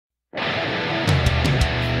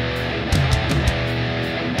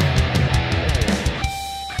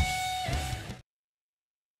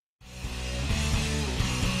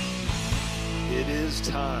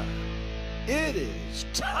It's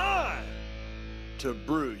time to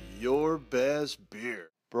brew your best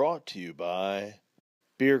beer. Brought to you by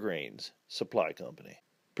Beer Greens Supply Company,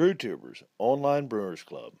 Brewtubers Online Brewers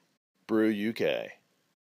Club, Brew UK,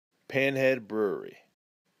 Panhead Brewery,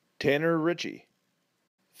 Tanner Ritchie,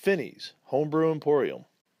 Finney's Homebrew Emporium,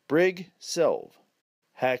 Brig Selve,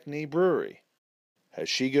 Hackney Brewery,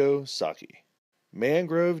 Hashigo Sake,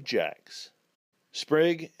 Mangrove Jacks,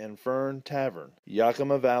 Sprig and Fern Tavern,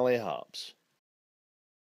 Yakima Valley Hops.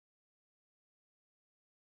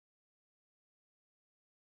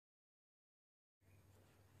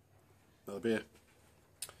 Another beer.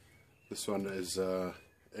 This one is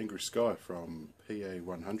Angry Sky from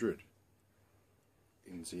PA100NZ.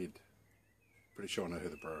 Pretty sure I know who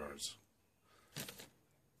the brewer is.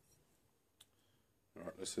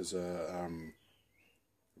 Alright, this is a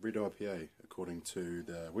red IPA according to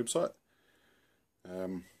the website.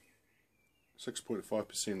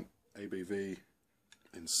 6.5% ABV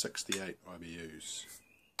and 68 IBUs.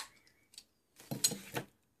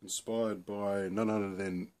 Inspired by none other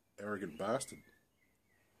than Arrogant Bastard.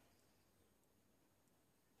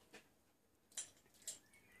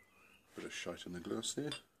 Bit of shite in the glass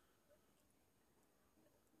there.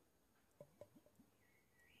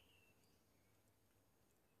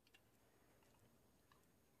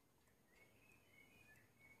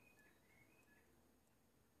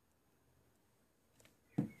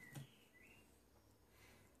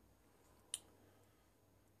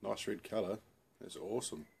 Nice red colour. That's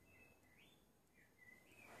awesome.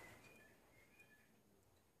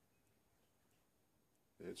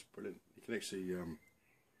 It's brilliant. You can actually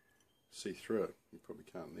see through it. You probably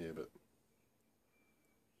can't there, but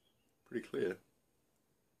pretty clear.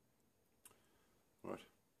 Right.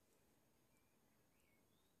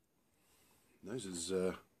 Nose is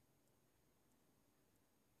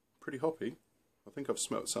pretty hoppy. I think I've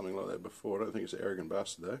smelt something like that before. I don't think it's an Arrogant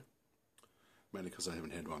Bastard though. Mainly because I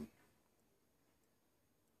haven't had one.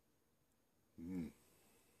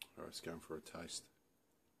 Alright, let's go for a taste.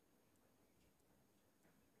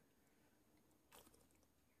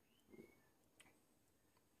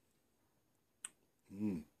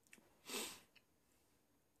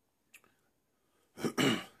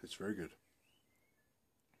 It's very good.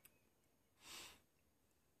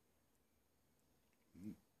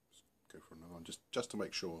 Let's go for another one, just to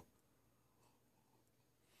make sure.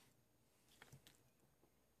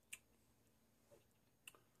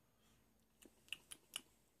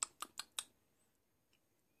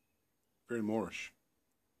 Very Moorish.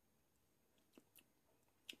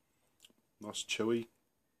 Nice chewy.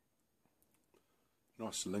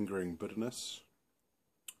 Nice lingering bitterness.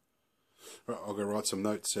 Right, I'll go write some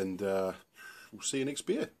notes and we'll see you next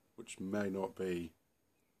beer, which may not be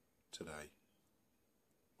today.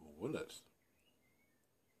 Or will it?